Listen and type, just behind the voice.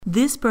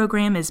This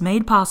program is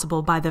made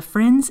possible by the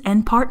friends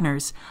and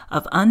partners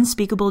of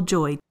Unspeakable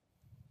Joy.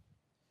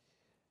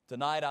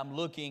 Tonight I'm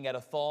looking at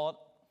a thought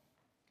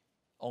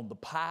on the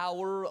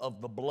power of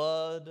the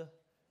blood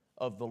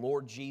of the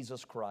Lord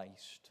Jesus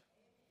Christ.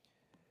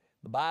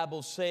 The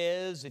Bible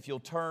says, if you'll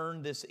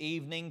turn this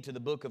evening to the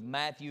book of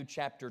Matthew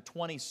chapter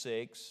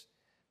 26,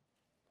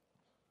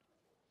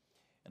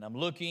 and I'm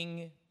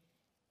looking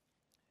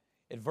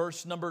at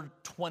verse number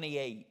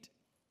 28.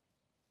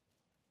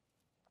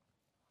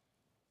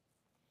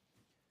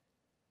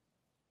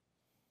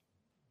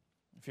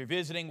 If you're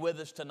visiting with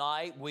us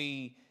tonight,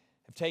 we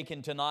have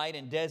taken tonight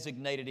and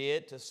designated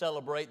it to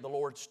celebrate the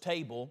Lord's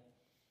table.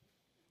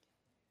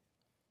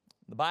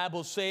 The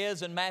Bible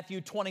says in Matthew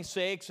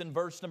 26 and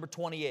verse number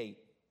 28,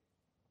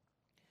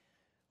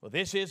 "Well,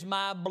 this is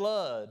my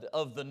blood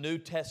of the New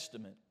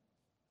Testament,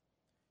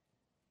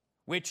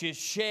 which is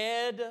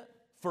shed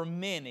for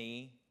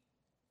many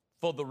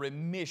for the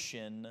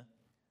remission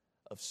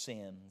of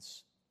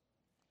sins."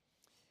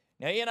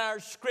 Now, in our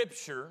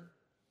scripture,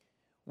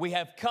 we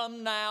have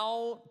come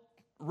now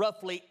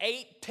roughly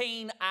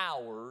 18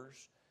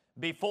 hours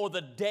before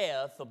the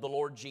death of the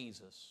Lord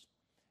Jesus.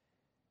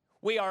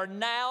 We are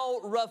now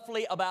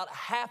roughly about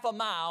half a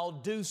mile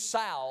due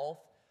south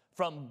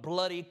from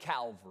Bloody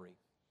Calvary.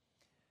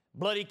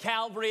 Bloody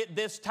Calvary at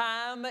this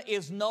time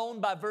is known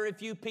by very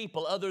few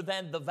people other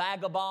than the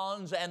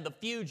vagabonds and the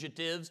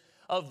fugitives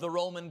of the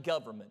Roman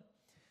government.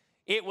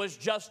 It was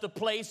just a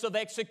place of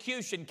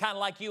execution, kind of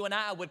like you and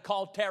I would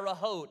call Terre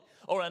Haute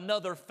or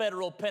another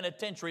federal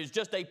penitentiary. It's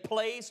just a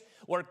place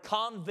where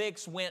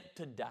convicts went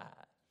to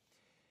die.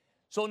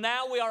 So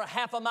now we are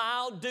half a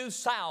mile due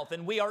south,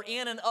 and we are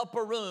in an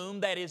upper room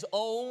that is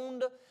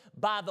owned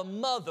by the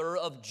mother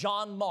of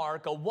John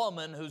Mark, a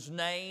woman whose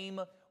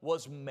name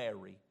was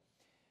Mary.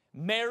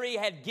 Mary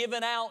had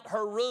given out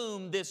her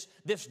room, this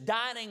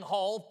dining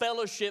hall,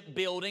 fellowship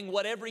building,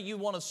 whatever you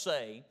want to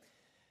say,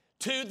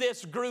 to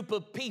this group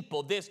of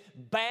people, this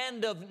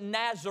band of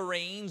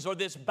Nazarenes or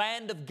this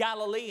band of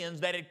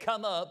Galileans that had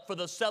come up for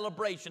the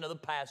celebration of the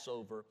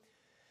Passover.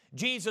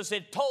 Jesus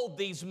had told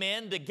these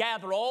men to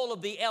gather all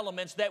of the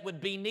elements that would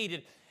be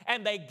needed,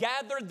 and they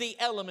gathered the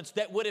elements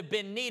that would have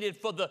been needed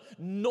for the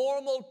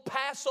normal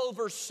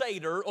Passover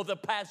Seder or the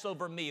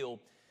Passover meal.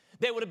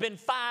 There would have been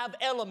 5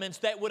 elements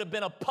that would have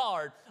been a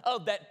part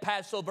of that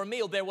Passover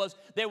meal. There was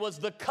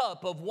the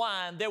cup of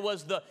wine. There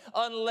was the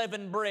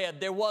unleavened bread.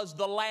 There was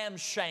the lamb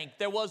shank.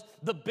 There was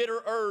the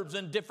bitter herbs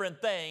and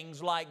different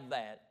things like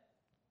that.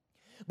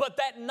 But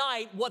that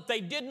night, what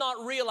they did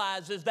not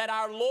realize is that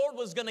our Lord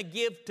was going to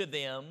give to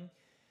them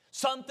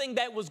something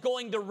that was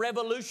going to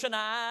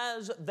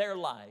revolutionize their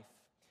life.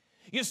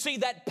 You see,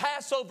 that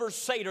Passover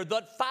Seder,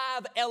 the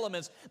 5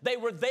 elements, they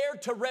were there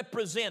to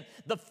represent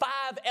the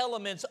 5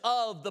 elements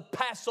of the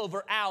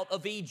Passover out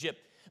of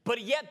Egypt. But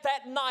yet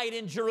that night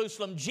in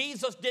Jerusalem,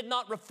 Jesus did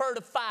not refer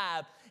to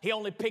 5. He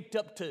only picked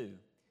up 2.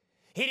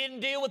 He didn't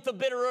deal with the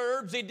bitter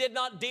herbs. He did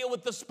not deal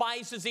with the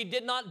spices. He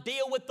did not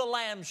deal with the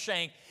lamb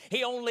shank.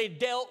 He only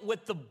dealt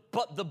with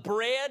the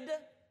bread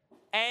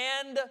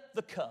and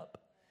the cup.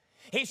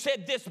 He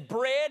said, this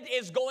bread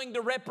is going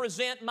to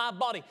represent my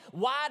body.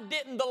 Why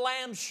didn't the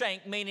lamb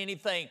shank mean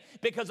anything?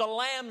 Because a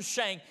lamb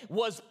shank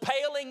was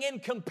paling in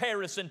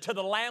comparison to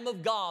the Lamb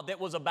of God that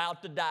was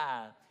about to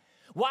die.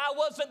 Why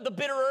wasn't the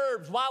bitter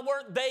herbs? Why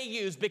weren't they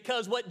used?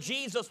 Because what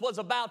Jesus was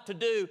about to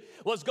do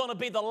was going to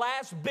be the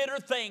last bitter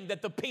thing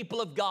that the people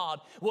of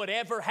God would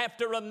ever have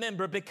to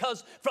remember.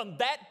 Because from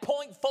that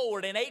point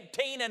forward, in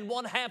 18 and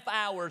 1/2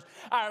 hours,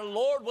 our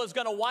Lord was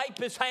going to wipe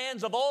His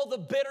hands of all the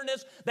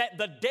bitterness that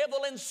the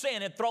devil and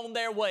sin had thrown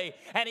their way.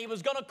 And He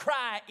was going to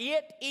cry,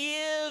 "It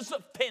is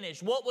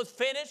finished." What was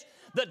finished?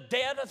 The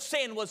debt of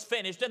sin was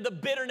finished, and the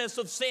bitterness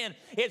of sin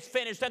is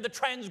finished, and the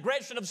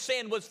transgression of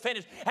sin was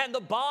finished, and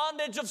the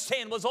bondage of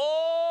sin was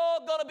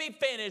all going to be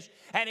finished,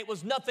 and it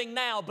was nothing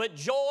now but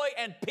joy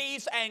and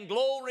peace and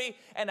glory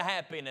and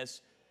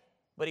happiness.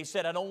 But He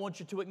said, I don't want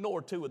you to ignore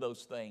 2 of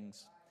those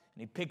things.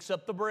 And He picks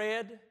up the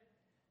bread, and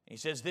He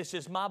says, this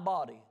is my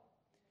body.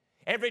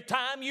 Every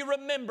time you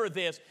remember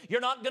this, you're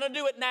not going to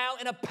do it now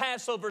in a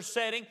Passover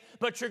setting,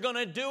 but you're going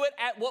to do it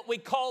at what we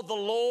call the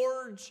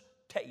Lord's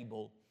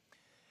table.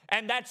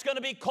 And that's going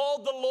to be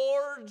called the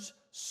Lord's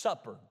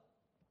Supper.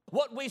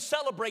 What we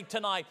celebrate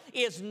tonight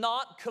is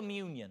not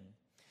communion.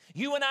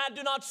 You and I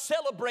do not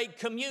celebrate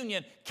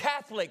communion.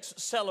 Catholics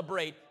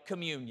celebrate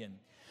communion.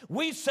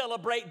 We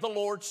celebrate the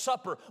Lord's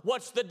Supper.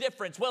 What's the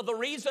difference? Well, the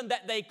reason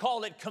that they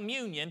call it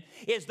communion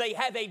is they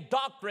have a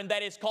doctrine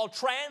that is called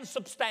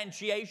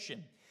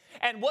transubstantiation.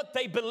 And what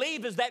they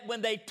believe is that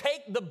when they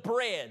take the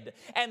bread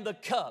and the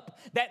cup,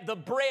 that the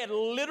bread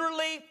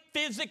literally,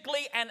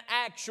 physically, and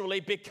actually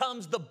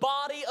becomes the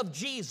body of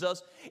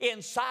Jesus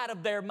inside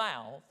of their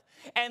mouth,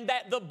 and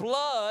that the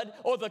blood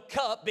or the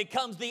cup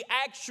becomes the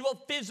actual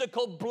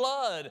physical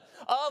blood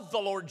of the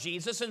Lord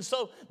Jesus. And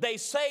so they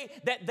say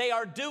that they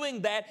are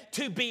doing that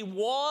to be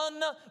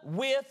one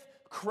with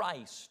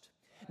Christ.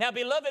 Now,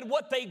 beloved,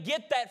 what they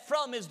get that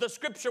from is the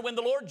scripture when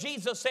the Lord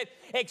Jesus said,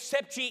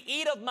 except ye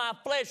eat of my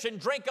flesh and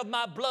drink of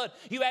my blood,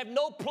 you have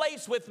no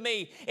place with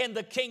me in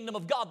the kingdom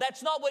of God.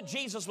 That's not what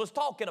Jesus was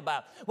talking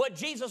about. What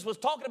Jesus was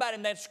talking about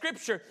in that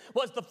scripture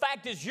was the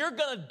fact is you're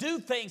going to do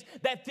things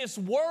that this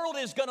world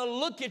is going to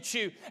look at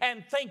you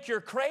and think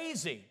you're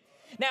crazy.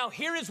 Now,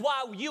 here is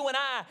why you and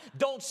I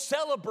don't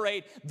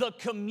celebrate the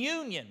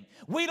communion.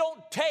 We don't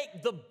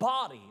take the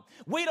body.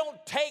 We don't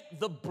take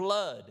the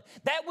blood.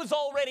 That was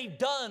already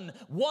done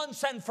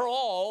once and for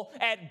all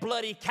at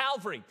bloody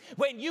Calvary.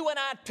 When you and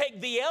I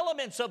take the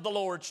elements of the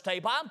Lord's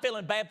table, I'm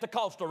feeling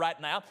Baptist-Costal right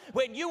now.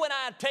 When you and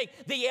I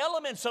take the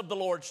elements of the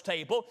Lord's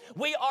table,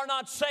 we are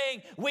not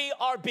saying we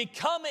are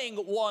becoming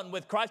one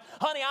with Christ.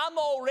 Honey, I'm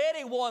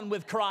already one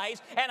with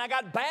Christ, and I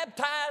got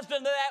baptized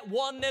into that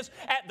oneness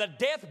at the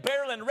death,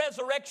 burial, and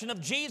resurrection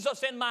of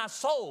Jesus in my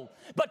soul.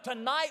 But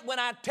tonight, when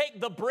I take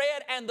the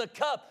bread and the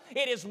cup,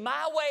 it is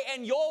my way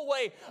and your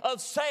way of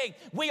saying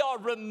we are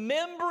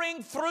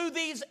remembering through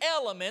these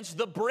elements,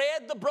 the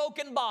bread, the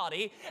broken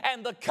body,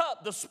 and the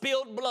cup, the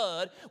spilled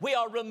blood, we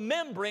are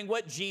remembering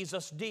what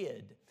Jesus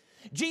did.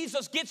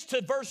 Jesus gets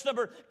to verse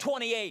number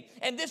 28,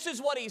 and this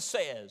is what he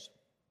says.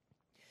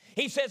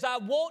 He says, I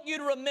want you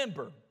to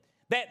remember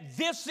that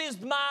this is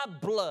my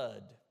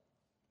blood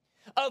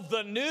of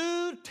the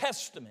New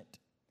Testament,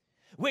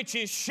 which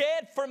is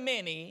shed for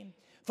many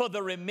for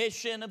the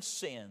remission of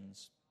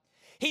sins.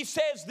 He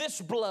says this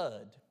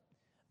blood,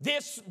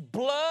 this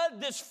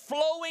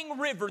flowing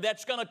river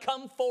that's going to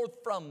come forth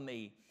from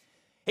me,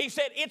 he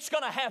said it's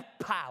going to have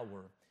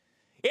power.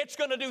 It's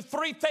going to do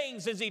three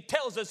things as he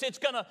tells us. It's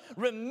going to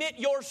remit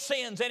your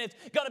sins, and it's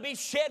going to be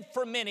shed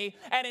for many,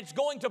 and it's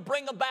going to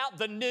bring about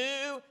the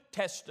New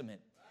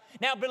Testament.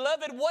 Now,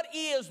 beloved, what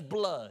is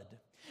blood?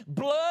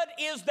 Blood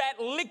is that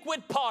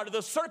liquid part of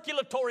the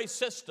circulatory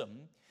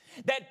system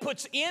that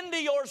puts into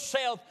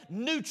yourself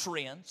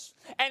nutrients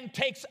and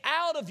takes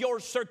out of your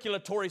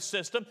circulatory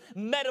system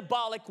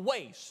metabolic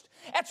waste.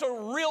 That's a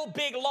real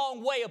big,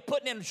 long way of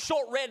putting in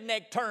short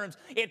redneck terms.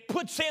 It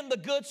puts in the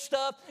good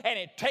stuff and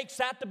it takes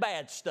out the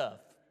bad stuff.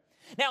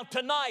 Now,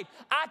 tonight,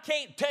 I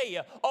can't tell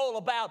you all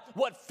about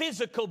what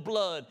physical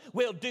blood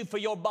will do for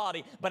your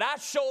body, but I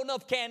sure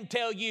enough can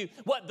tell you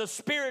what the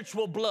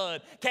spiritual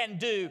blood can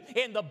do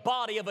in the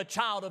body of a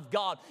child of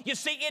God. You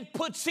see, it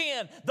puts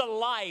in the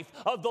life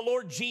of the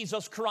Lord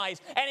Jesus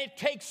Christ, and it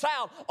takes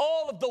out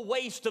all of the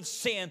waste of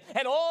sin,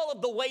 and all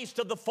of the waste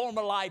of the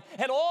former life,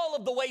 and all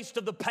of the waste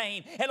of the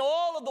pain, and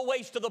all of the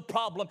waste of the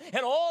problem,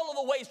 and all of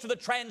the waste of the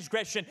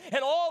transgression,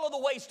 and all of the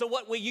waste of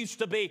what we used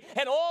to be,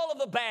 and all of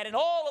the bad, and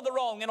all of the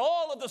wrong, and all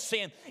of the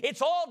sin.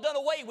 It's all done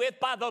away with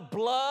by the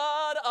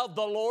blood of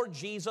the Lord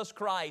Jesus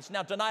Christ.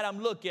 Now, tonight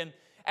I'm looking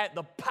at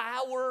the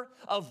power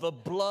of the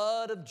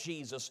blood of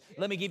Jesus.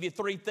 Let me give you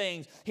three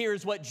things.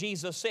 Here's what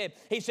Jesus said.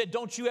 He said,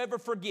 don't you ever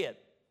forget.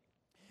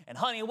 And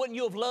honey, wouldn't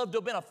you have loved to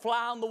have been a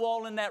fly on the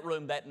wall in that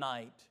room that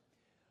night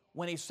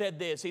when he said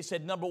this? He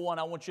said, number one,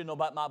 I want you to know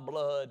about my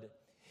blood.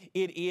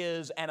 It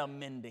is an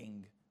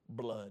amending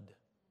blood.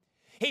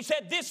 He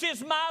said, this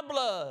is my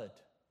blood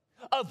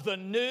of the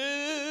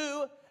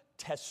New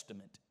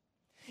Testament.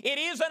 It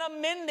is an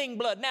amending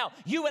blood. Now,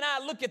 you and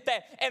I look at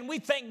that and we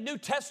think New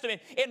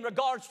Testament in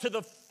regards to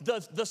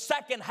the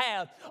second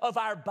half of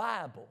our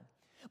Bible.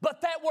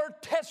 But that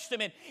word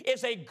testament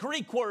is a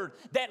Greek word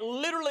that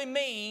literally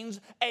means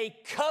a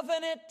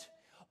covenant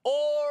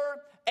or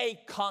a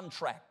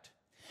contract.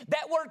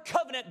 That word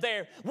covenant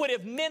there would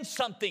have meant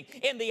something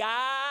in the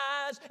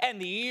eyes and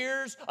the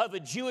ears of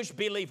a Jewish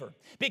believer,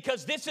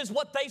 because this is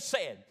what they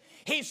said.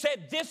 He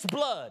said this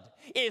blood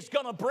is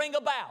going to bring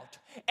about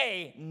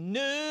a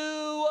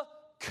new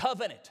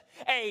covenant,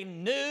 a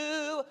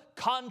new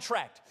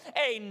contract,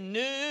 a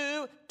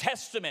new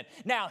testament.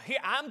 Now, here,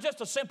 I'm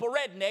just a simple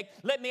redneck.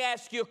 Let me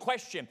ask you a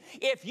question.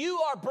 If you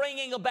are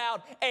bringing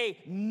about a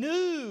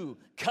new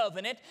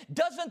covenant,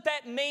 doesn't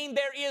that mean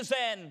there is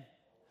an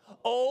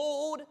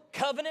old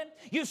covenant?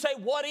 You say,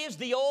 what is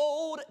the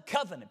old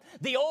covenant?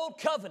 The old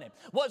covenant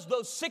was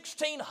those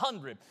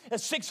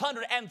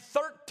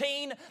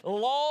 613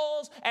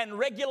 laws and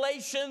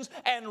regulations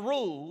and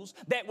rules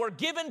that were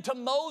given to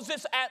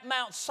Moses at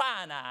Mount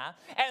Sinai,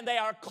 and they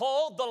are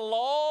called the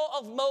law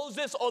of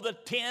Moses or the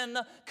 10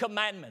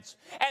 Commandments.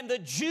 And the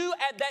Jew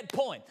at that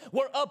point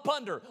were up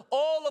under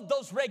all of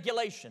those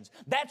regulations.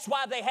 That's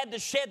why they had to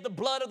shed the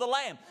blood of the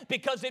Lamb,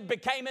 because it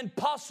became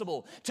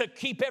impossible to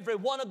keep every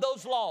one of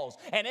those laws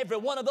and every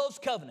one of those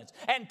covenants.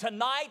 And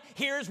tonight,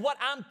 here's what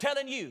I'm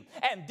telling you,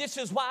 and this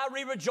is why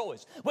we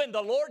rejoice. When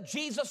the Lord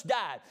Jesus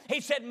died, he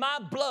said, my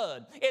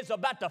blood is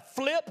about to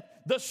flip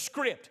the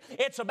script.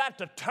 It's about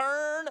to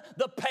turn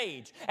the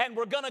page. And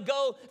we're going to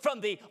go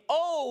from the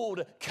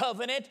old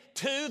covenant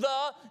to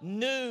the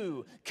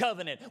new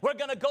covenant. We're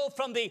going to go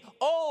from the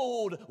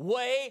old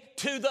way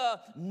to the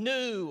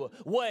new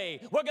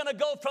way. We're going to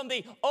go from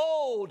the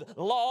old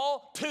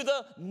law to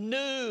the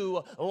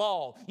new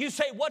law. You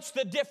say, what's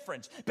the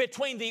difference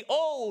between the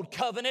old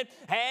covenant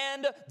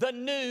and the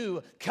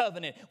new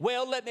covenant?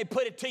 Well, let me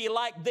put it to you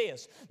like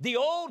this. The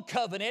old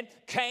covenant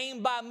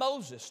came by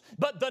Moses,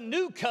 but the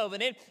new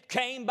covenant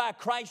came by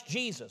Christ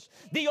Jesus.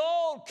 The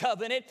old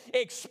covenant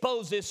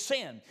exposes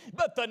sin,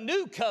 but the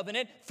new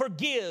covenant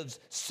forgives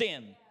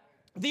sin.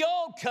 The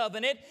old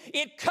covenant,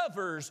 it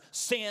covers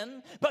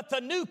sin, but the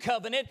new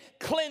covenant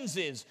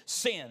cleanses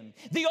sin.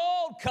 The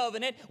old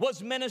covenant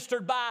was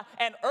ministered by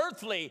an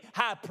earthly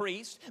high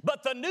priest,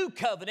 but the new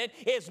covenant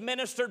is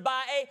ministered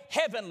by a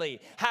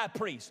heavenly high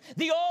priest.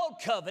 The old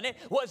covenant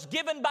was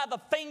given by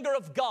the finger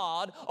of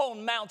God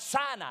on Mount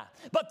Sinai,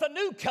 but the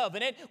new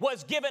covenant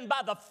was given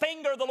by the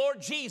finger of the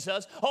Lord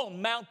Jesus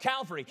on Mount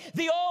Calvary.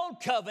 The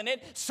old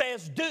covenant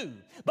says do,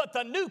 but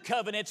the new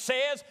covenant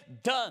says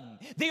done.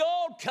 The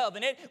old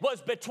covenant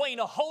was between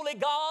a holy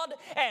God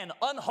and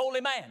unholy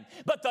man.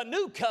 But the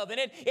new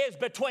covenant is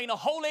between a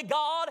holy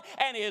God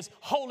and His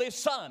holy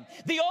Son.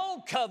 The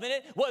old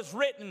covenant was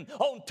written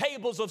on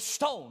tables of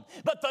stone,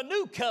 but the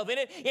new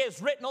covenant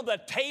is written on the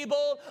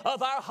table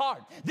of our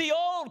heart. The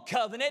old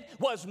covenant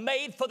was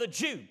made for the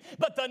Jew,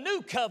 but the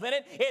new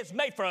covenant is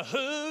made for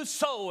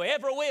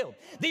whosoever will.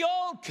 The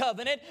old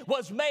covenant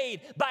was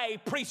made by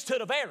a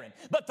priesthood of Aaron,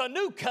 but the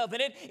new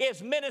covenant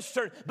is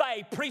ministered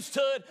by a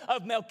priesthood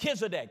of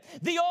Melchizedek.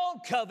 The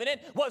old covenant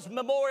was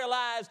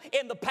memorialized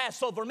in the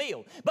Passover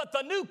meal, but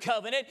the new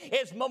covenant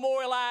is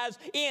memorialized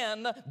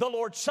in the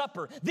Lord's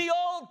Supper. The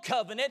old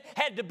covenant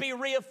had to be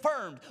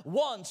reaffirmed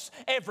once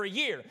every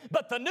year,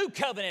 but the new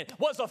covenant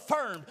was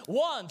affirmed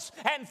once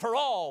and for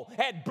all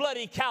at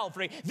bloody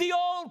Calvary. The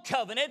old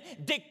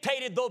covenant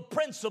dictated the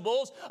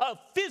principles of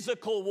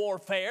physical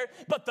warfare,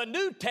 but the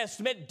New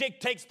Testament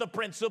dictates the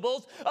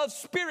principles of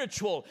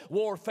spiritual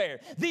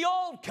warfare. The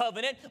old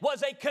covenant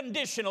was a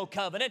conditional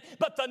covenant,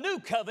 but the new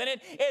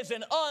covenant is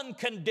an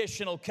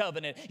unconditional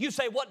covenant. You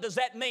say, what does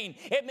that mean?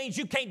 It means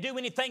you can't do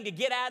anything to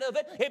get out of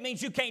it. It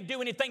means you can't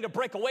do anything to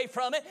break away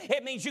from it.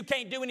 It means you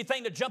can't do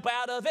anything to jump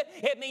out of it.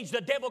 It means the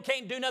devil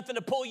can't do nothing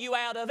to pull you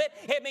out of it.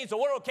 It means the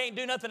world can't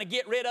do nothing to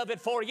get rid of it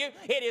for you.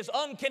 It is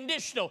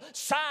unconditional,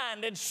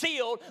 signed and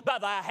sealed by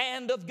the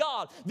hand of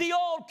God. The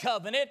old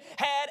covenant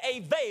had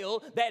a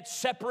veil that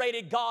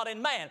separated God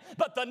and man,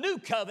 but the new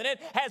covenant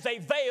has a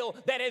veil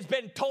that has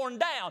been torn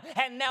down,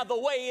 and now the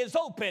way is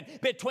open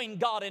between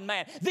God and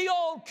man. The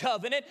old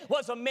covenant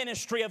was a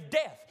ministry of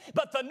death,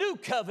 but the new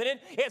covenant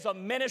is a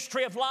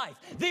ministry of life.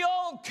 The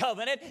old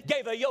covenant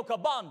gave a yoke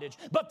of bondage,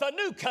 but the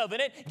new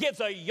covenant gives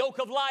a yoke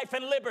of life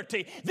and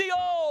liberty. The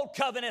old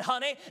covenant,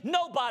 honey,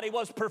 nobody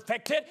was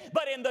perfected,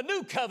 but in the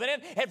new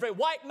covenant, every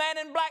white man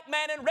and black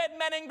man and red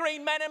man and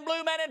green man and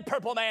blue man and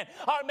purple man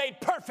are made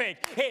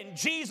perfect in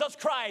Jesus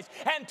Christ.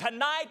 And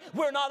tonight,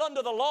 we're not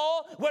under the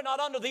law, we're not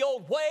under the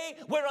old way,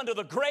 we're under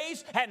the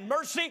grace and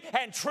mercy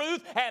and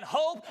truth and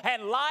hope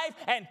and life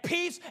and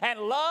peace and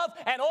love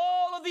and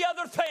all of the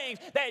other things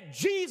that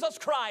Jesus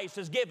Christ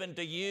has given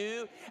to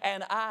you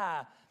and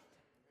I.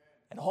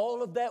 And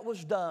all of that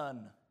was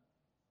done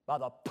by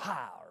the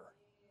power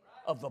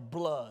of the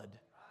blood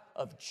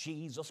of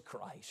Jesus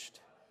Christ.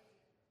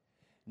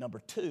 Number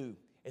two,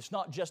 it's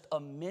not just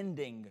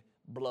amending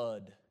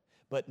blood,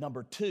 but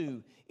number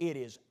two, it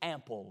is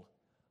ample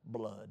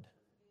blood.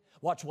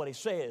 Watch what he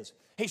says.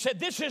 He said,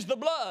 this is the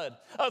blood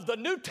of the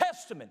New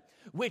Testament,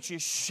 which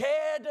is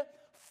shed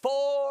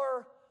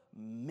for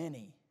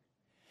many.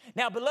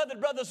 Now, beloved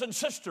brothers and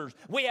sisters,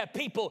 we have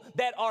people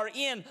that are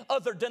in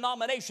other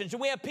denominations,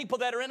 and we have people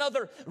that are in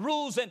other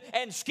rules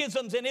and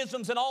schisms and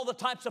isms and all the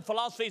types of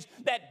philosophies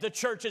that the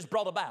church has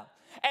brought about.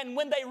 And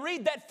when they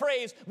read that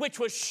phrase, which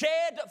was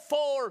shed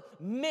for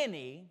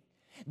many,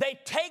 they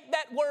take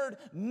that word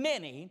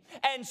many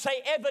and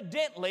say,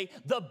 evidently,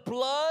 the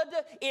blood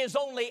is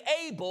only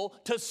able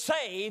to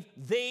save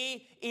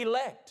the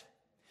elect.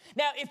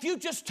 Now, if you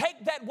just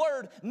take that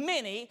word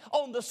many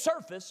on the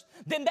surface,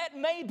 then that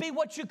may be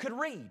what you could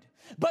read.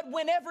 But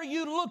whenever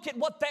you look at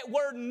what that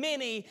word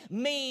many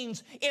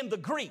means in the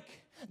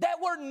Greek, that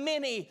word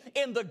many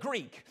in the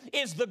Greek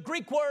is the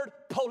Greek word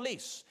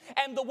polis.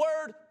 And the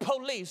word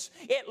polis,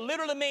 it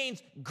literally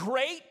means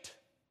great,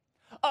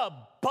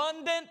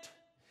 abundant,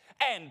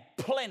 and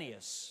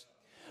plenteous.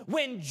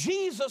 When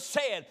Jesus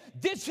said,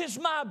 this is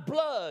my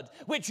blood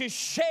which is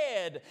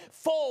shed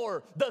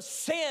for the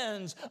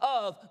sins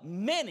of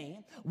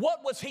many,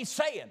 what was he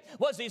saying?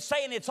 Was he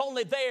saying it's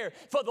only there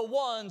for the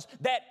ones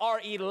that are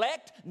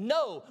elect?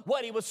 No.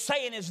 What he was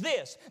saying is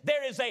this: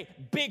 there is a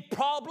big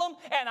problem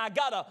and I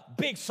got a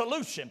big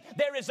solution.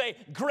 There is a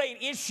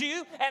great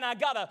issue and I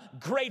got a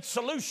great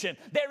solution.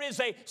 There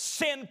is a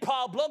sin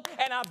problem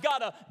and I've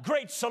got a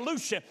great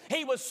solution.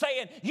 He was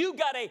saying, you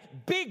got a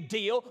big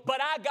deal,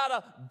 but I got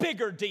a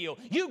bigger deal. deal.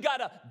 You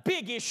got a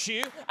big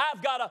issue.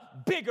 I've got a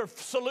bigger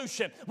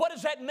solution. What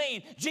does that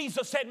mean?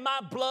 Jesus said, my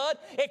blood,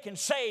 it can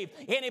save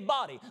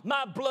anybody.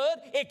 My blood,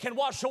 it can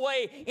wash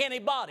away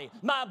anybody.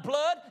 My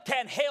blood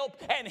can help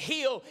and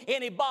heal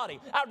anybody.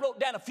 I wrote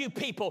down a few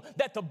people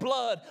that the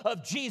blood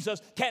of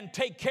Jesus can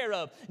take care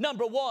of.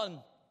 Number one,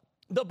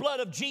 the blood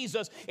of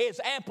Jesus is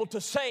ample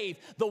to save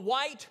the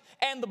white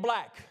and the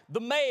black, the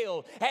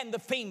male and the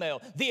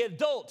female, the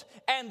adult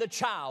and the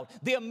child,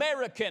 the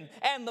American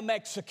and the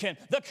Mexican,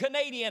 the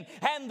Canadian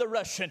and the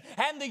Russian,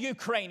 and the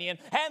Ukrainian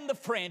and the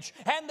French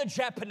and the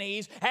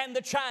Japanese and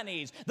the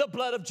Chinese. The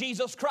blood of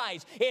Jesus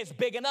Christ is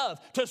big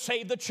enough to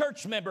save the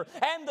church member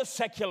and the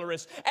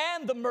secularist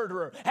and the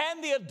murderer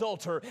and the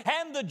adulterer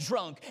and the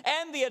drunk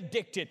and the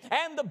addicted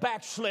and the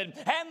backslidden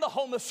and the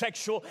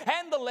homosexual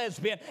and the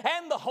lesbian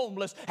and the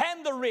homeless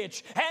and the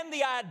rich and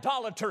the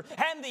idolater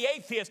and the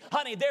atheist.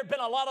 Honey, there have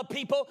been a lot of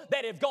people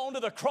that have gone to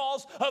the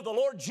cross of the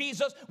Lord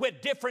Jesus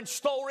with different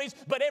stories,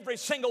 but every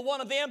single one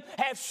of them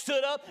has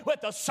stood up with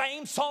the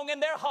same song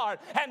in their heart,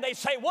 and they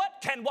say, what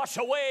can wash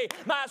away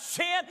my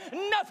sin?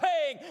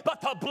 Nothing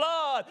but the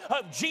blood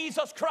of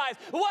Jesus Christ.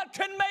 What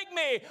can make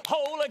me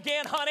whole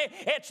again, honey?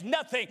 It's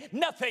nothing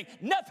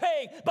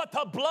but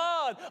the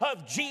blood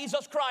of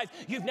Jesus Christ.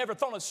 You've never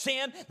thrown a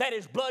sin that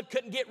His blood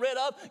couldn't get rid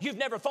of. You've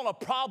never thrown a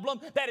problem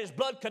that His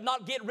blood could not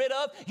get rid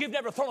of. You've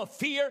never thrown a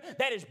fear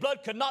that His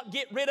blood could not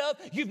get rid of.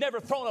 You've never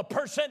thrown a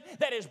person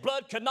that His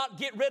blood could not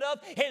get rid of.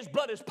 His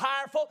blood is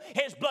powerful.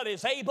 His blood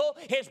is able.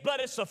 His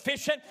blood is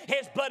sufficient.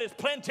 His blood is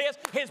plenteous.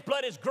 His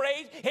blood is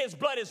grace. His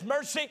blood is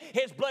mercy.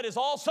 His blood is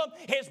awesome.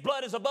 His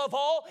blood is above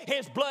all.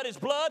 His blood is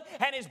blood,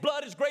 and His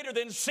blood is greater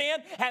than sin.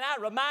 And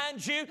I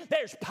remind you,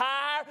 there's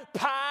power,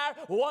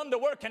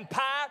 wonder-working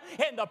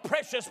power in the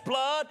precious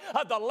blood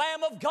of the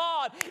Lamb of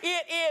God.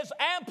 It is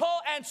ample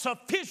and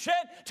sufficient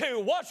to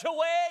wash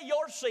away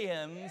your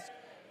sins.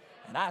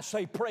 And I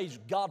say praise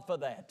God for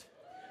that.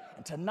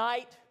 And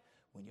tonight,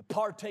 when you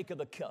partake of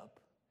the cup,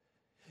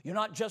 you're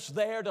not just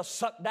there to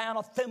suck down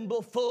a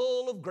thimble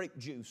full of grape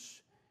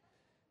juice.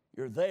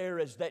 You're there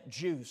as that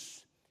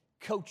juice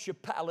coats your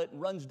palate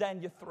and runs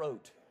down your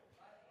throat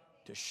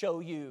to show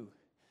you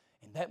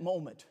in that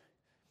moment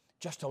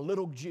just a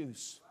little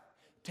juice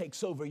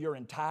takes over your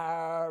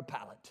entire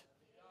palate.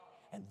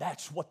 And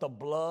that's what the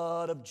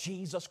blood of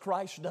Jesus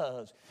Christ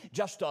does.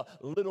 Just a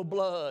little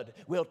blood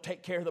will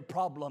take care of the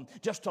problem.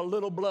 Just a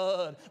little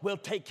blood will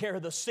take care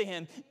of the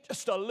sin.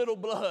 Just a little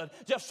blood,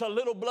 just a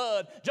little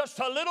blood, just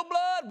a little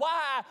blood.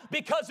 Why?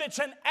 Because it's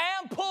an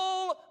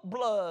ample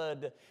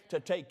blood to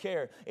take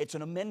care. It's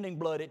an amending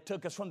blood. It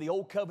took us from the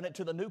old covenant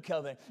to the new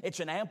covenant. It's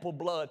an ample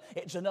blood.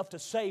 It's enough to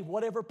save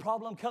whatever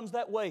problem comes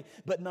that way.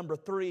 But number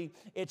three,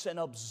 it's an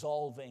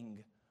absolving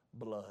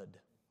blood.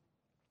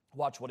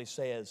 Watch what he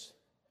says.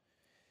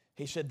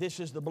 He said, this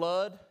is the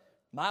blood,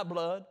 my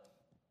blood,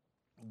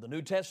 the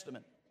New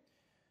Testament,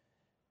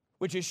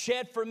 which is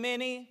shed for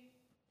many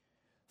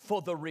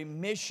for the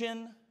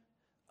remission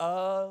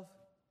of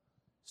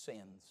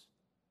sins.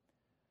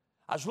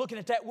 I was looking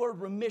at that word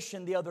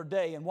remission the other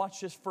day, and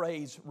watch this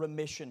phrase,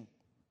 remission.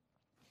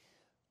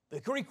 The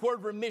Greek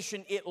word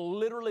remission, it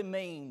literally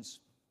means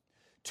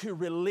to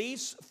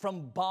release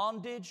from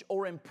bondage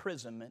or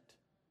imprisonment,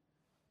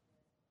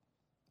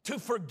 to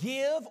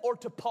forgive or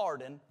to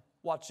pardon.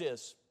 Watch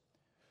this.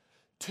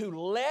 To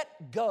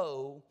let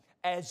go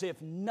as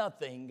if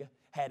nothing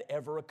had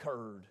ever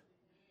occurred.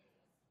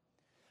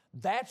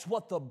 That's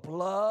what the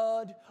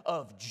blood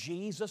of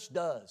Jesus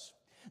does.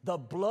 The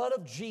blood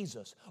of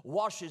Jesus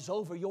washes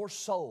over your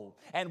soul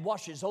and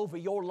washes over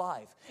your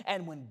life.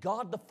 And when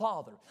God the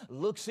Father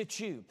looks at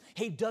you,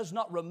 He does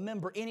not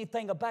remember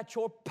anything about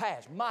your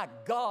past. My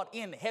God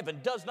in heaven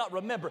does not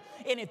remember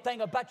anything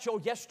about your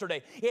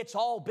yesterday. It's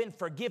all been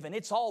forgiven.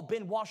 It's all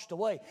been washed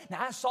away.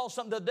 Now, I saw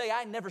something today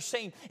I never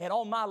seen in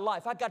all my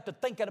life. I got to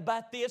thinking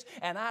about this,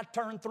 and I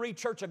turned 3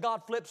 Church of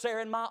God flips there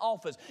in my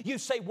office. You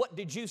say, what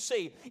did you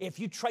see? If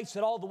you trace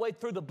it all the way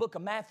through the book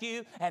of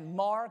Matthew and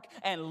Mark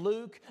and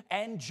Luke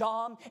and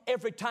John,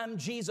 every time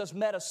Jesus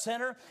met a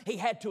sinner, He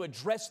had to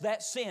address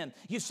that sin.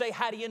 You say,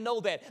 how do you know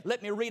that?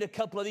 Let me read a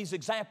couple of these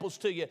examples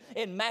to you.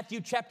 In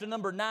Matthew chapter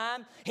number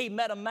 9, He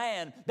met a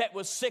man that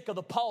was sick of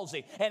the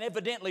palsy, and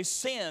evidently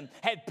sin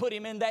had put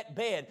him in that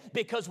bed,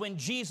 because when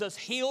Jesus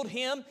healed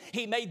him,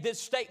 He made this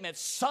statement,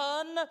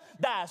 son,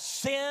 thy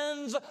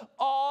sins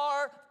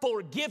are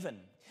forgiven.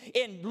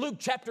 In Luke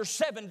chapter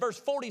 7, verse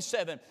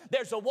 47,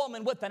 there's a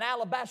woman with an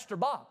alabaster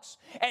box,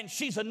 and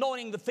she's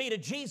anointing the feet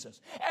of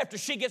Jesus. After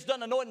she gets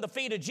done anointing the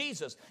feet of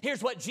Jesus,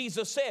 here's what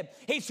Jesus said.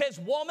 He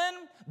says, woman,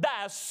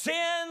 thy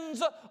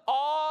sins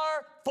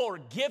are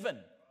forgiven.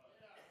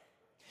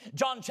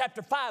 John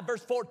chapter 5,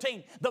 verse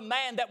 14, the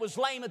man that was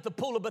lame at the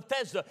pool of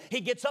Bethesda,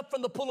 he gets up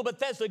from the pool of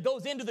Bethesda,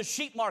 goes into the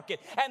sheep market,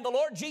 and the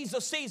Lord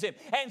Jesus sees him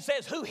and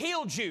says, who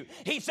healed you?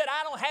 He said,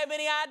 I don't have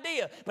any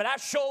idea, but I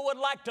sure would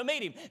like to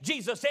meet him.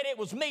 Jesus said, it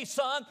was me,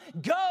 son.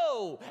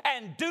 Go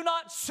and do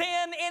not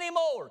sin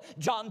anymore.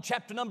 John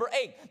chapter number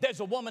 8, there's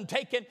a woman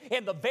taken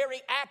in the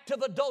very act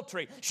of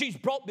adultery. She's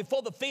brought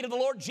before the feet of the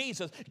Lord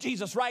Jesus.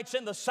 Jesus writes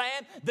in the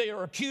sand,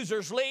 their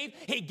accusers leave.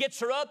 He gets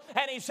her up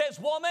and he says,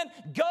 woman,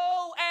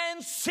 go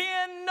and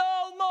sin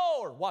no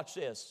more. Watch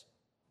this.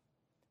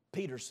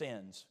 Peter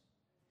sins,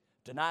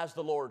 denies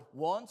the Lord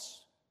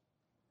once,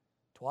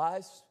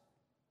 twice,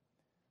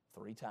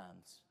 3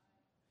 times.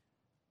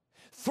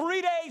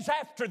 3 days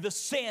after the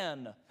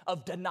sin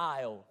of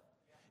denial,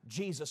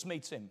 Jesus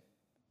meets him.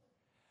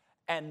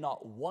 And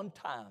not one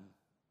time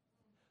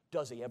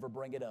does he ever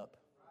bring it up.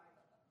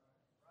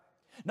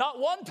 Not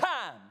one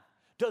time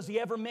does he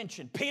ever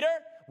mention, Peter,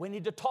 we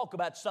need to talk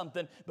about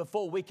something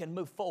before we can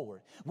move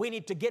forward. We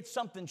need to get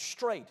something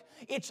straight.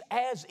 It's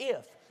as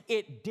if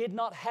it did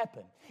not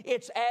happen.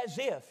 It's as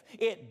if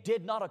it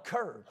did not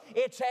occur.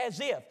 It's as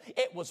if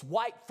it was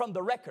wiped from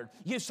the record.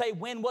 You say,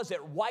 when was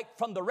it wiped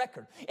from the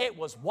record? It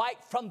was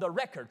wiped from the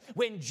record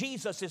when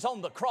Jesus is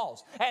on the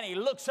cross and he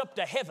looks up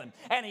to heaven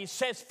and he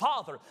says,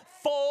 Father,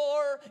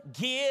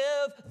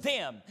 forgive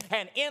them.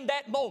 And in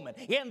that moment,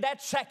 in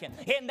that second,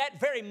 in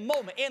that very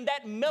moment, in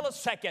that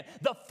millisecond,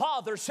 the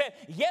Father said,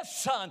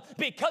 yes, son,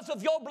 because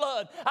of your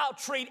blood, I'll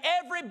treat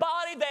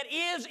everybody that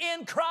is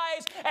in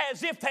Christ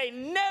as if they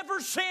never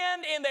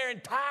sinned in their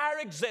entire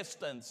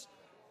existence.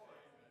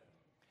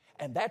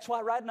 And that's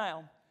why right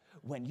now,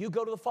 when you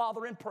go to the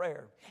Father in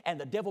prayer and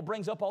the devil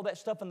brings up all that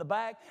stuff in the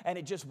back and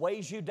it just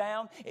weighs you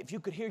down, if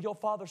you could hear your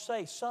Father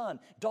say, son,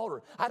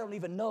 daughter, I don't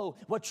even know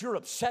what you're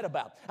upset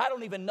about. I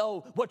don't even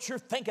know what you're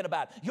thinking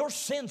about. Your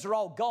sins are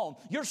all gone.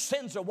 Your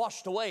sins are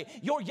washed away.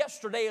 Your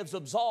yesterday is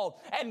absolved.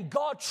 And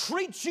God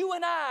treats you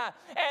and I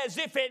as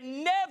if it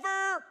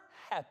never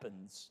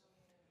happens.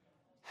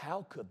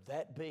 How could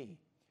that be?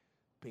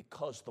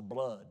 Because the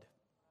blood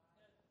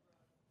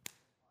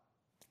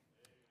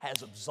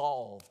has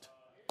absolved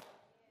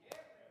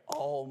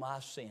all my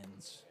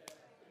sins.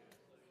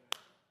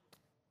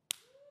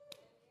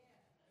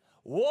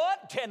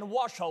 What can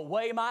wash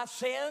away my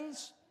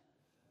sins?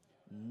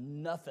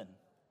 Nothing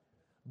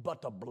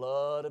but the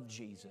blood of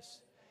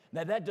Jesus.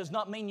 Now that does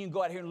not mean you can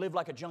go out here and live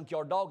like a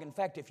junkyard dog. In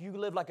fact, if you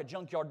live like a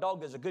junkyard dog,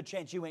 there's a good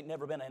chance you ain't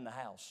never been in the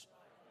house.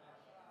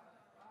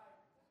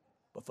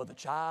 But for the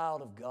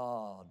child of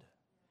God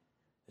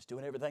that's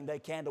doing everything they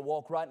can to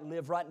walk right and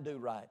live right and do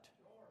right,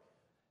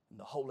 and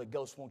the Holy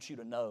Ghost wants you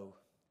to know,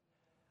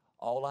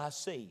 all I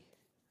see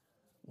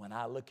when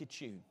I look at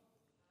you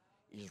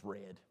is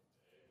red.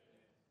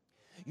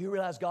 You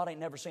realize God ain't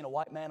never seen a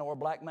white man or a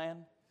black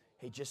man?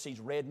 He just sees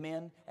red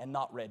men and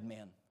not red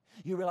men.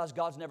 You realize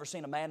God's never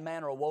seen a man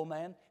or a woe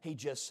man? He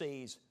just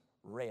sees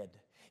red.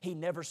 He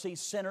never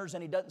sees sinners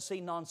and he doesn't see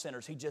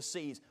non-sinners. He just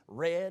sees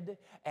red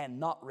and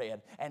not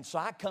red. And so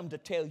I come to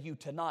tell you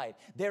tonight,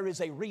 there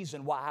is a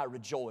reason why I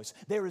rejoice.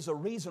 There is a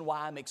reason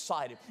why I'm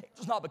excited.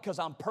 It's not because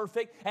I'm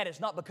perfect and it's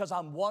not because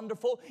I'm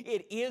wonderful.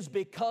 It is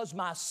because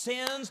my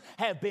sins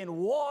have been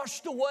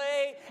washed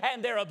away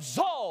and they're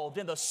absolved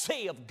in the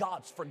sea of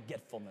God's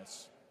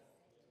forgetfulness.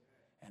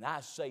 And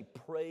I say,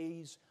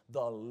 praise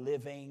the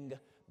living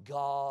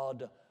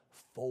God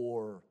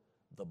for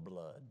the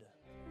blood.